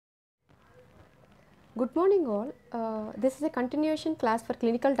Good morning all. This is a continuation class for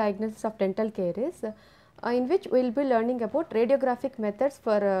clinical diagnosis of dental caries in which we will be learning about radiographic methods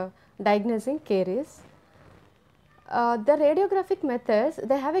for diagnosing caries. The radiographic methods,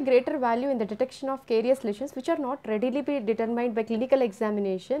 they have a greater value in the detection of carious lesions which are not readily be determined by clinical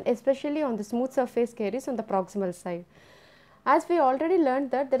examination, especially on the smooth surface caries on the proximal side. As we already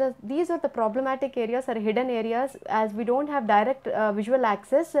learned that these are the problematic areas or hidden areas, as we do not have direct visual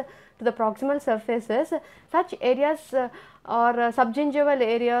access to the proximal surfaces. Such areas or subgingival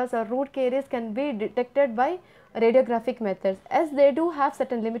areas or root caries can be detected by radiographic methods, as they do have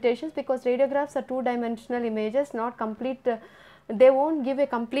certain limitations because radiographs are two-dimensional images, not complete, they will not give a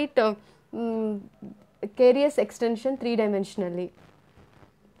complete carious extension three-dimensionally.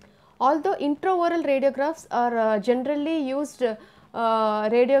 Although intraoral radiographs are generally used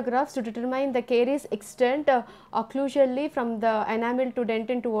radiographs to determine the caries extent occlusally from the enamel to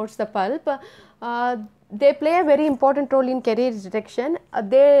dentin towards the pulp, they play a very important role in caries detection.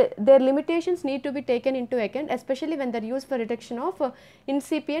 Their limitations need to be taken into account, especially when they are used for detection of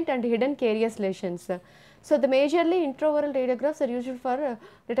incipient and hidden carious lesions. So, the majorly intraoral radiographs are used for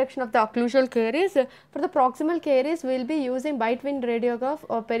detection of the occlusal caries. For the proximal caries, we will be using BITEWING radiograph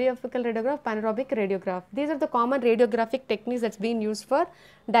or periapical radiograph, panoramic radiograph. These are the common radiographic techniques that is being used for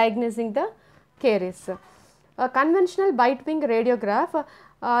diagnosing the caries. A conventional BITEWING radiograph,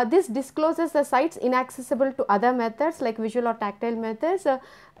 this discloses the sites inaccessible to other methods like visual or tactile methods.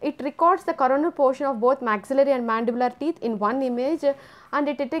 It records the coronal portion of both maxillary and mandibular teeth in one image, and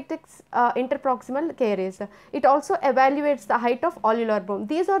it detects interproximal caries. It also evaluates the height of alveolar bone.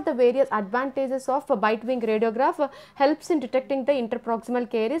 These are the various advantages of BITEWING radiograph, helps in detecting the interproximal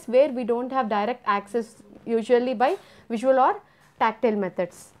caries where we do not have direct access usually by visual or tactile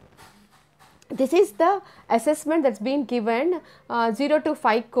methods. This is the assessment that is being given 0 to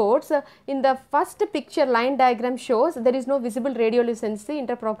 5 codes. In the first picture, line diagram shows there is no visible radiolucency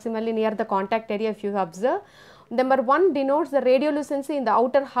interproximally near the contact area if you observe. Number 1 denotes the radiolucency in the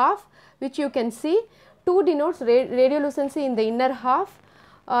outer half, which you can see. 2 denotes radiolucency in the inner half.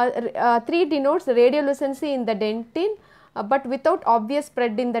 3 denotes radiolucency in the dentin, but without obvious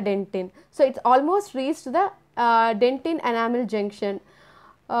spread in the dentin. So, it is almost reached the dentin enamel junction.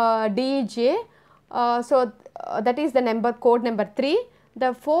 DEJ, that is the code number 3.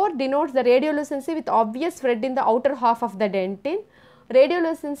 The 4 denotes the radiolucency with obvious spread in the outer half of the dentin.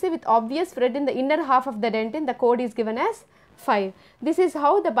 Radiolucency with obvious spread in the inner half of the dentin, the code is given as 5. This is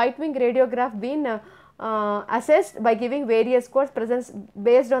how the BITEWING radiograph been assessed by giving various codes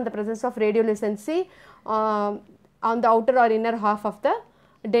based on the presence of radiolucency on the outer or inner half of the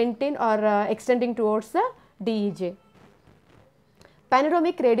dentin or extending towards the DEJ.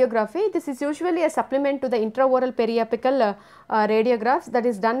 Panoramic radiography, this is usually a supplement to the intraoral periapical radiographs that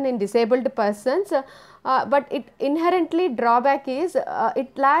is done in disabled persons, but it inherently drawback is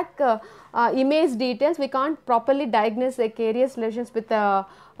it lack image details. We can't properly diagnose the carious lesions with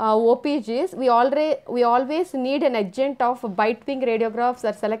OPGs. We always need an adjunct of BITEWING radiographs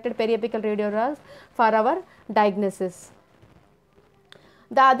or selected periapical radiographs for our diagnosis.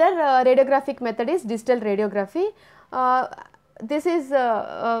 The other radiographic method is digital radiography. This is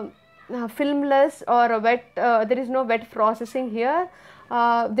filmless or wet, there is no wet processing here.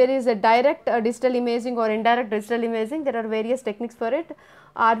 There is a direct digital imaging or indirect digital imaging. There are various techniques for it.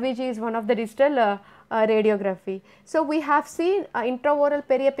 RVG is one of the digital radiography. So, we have seen intraoral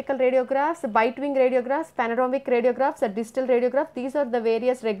periapical radiographs, BITEWING radiographs, panoramic radiographs, digital radiographs. These are the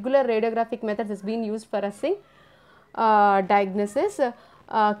various regular radiographic methods that is being used for assessing diagnosis.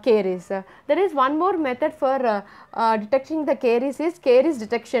 Caries. There is one more method for detecting the caries is caries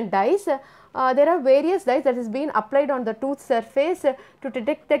detection dyes. There are various dyes that is being applied on the tooth surface to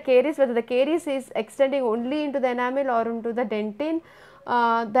detect the caries, whether the caries is extending only into the enamel or into the dentin.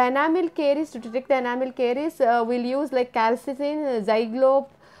 The enamel caries, to detect the enamel caries, will use like calcicin, zyglobe,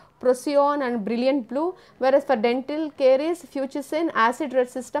 procyon and brilliant blue, whereas for dental caries, fuchsin, acid red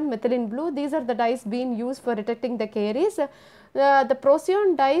system, methylene blue. These are the dyes being used for detecting the caries. The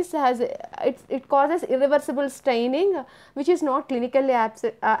procyon dyes it causes irreversible staining, which is not clinically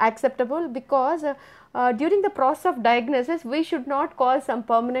acceptable because during the process of diagnosis we should not cause some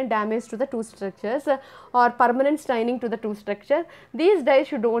permanent damage to the tooth structures or permanent staining to the tooth structure. These dyes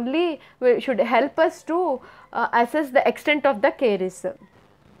should help us to assess the extent of the caries.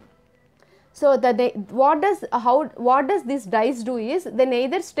 So, what does this dyes do is, they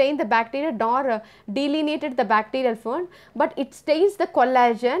neither stain the bacteria nor delineated the bacterial fern, but it stains the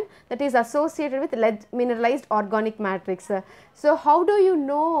collagen that is associated with lead mineralized organic matrix. So, how do you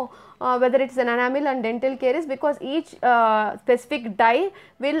know whether it is an enamel and dental caries? Because each specific dye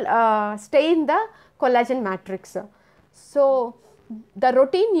will stain the collagen matrix. So, the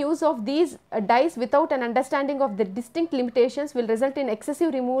routine use of these dyes without an understanding of the distinct limitations will result in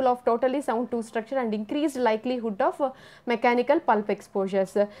excessive removal of totally sound tooth structure and increased likelihood of mechanical pulp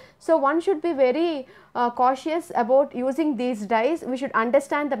exposures. So, one should be very cautious about using these dyes. We should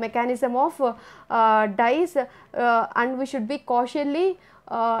understand the mechanism of dyes and we should be cautiously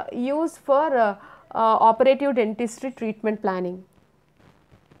used for operative dentistry treatment planning.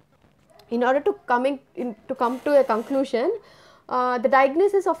 In order to come to a conclusion, the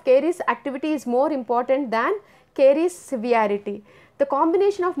diagnosis of caries activity is more important than caries severity. The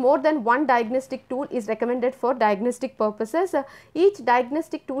combination of more than one diagnostic tool is recommended for diagnostic purposes. Each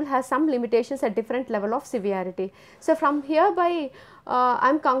diagnostic tool has some limitations at different level of severity. So, from hereby I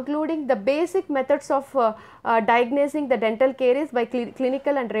am concluding the basic methods of diagnosing the dental caries by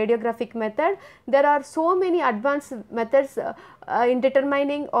clinical and radiographic method. There are so many advanced methods in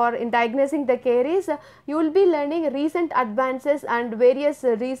determining or in diagnosing the caries. You will be learning recent advances and various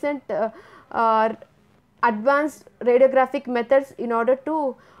recent advanced radiographic methods in order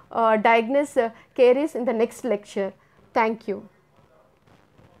to diagnose caries in the next lecture. Thank you.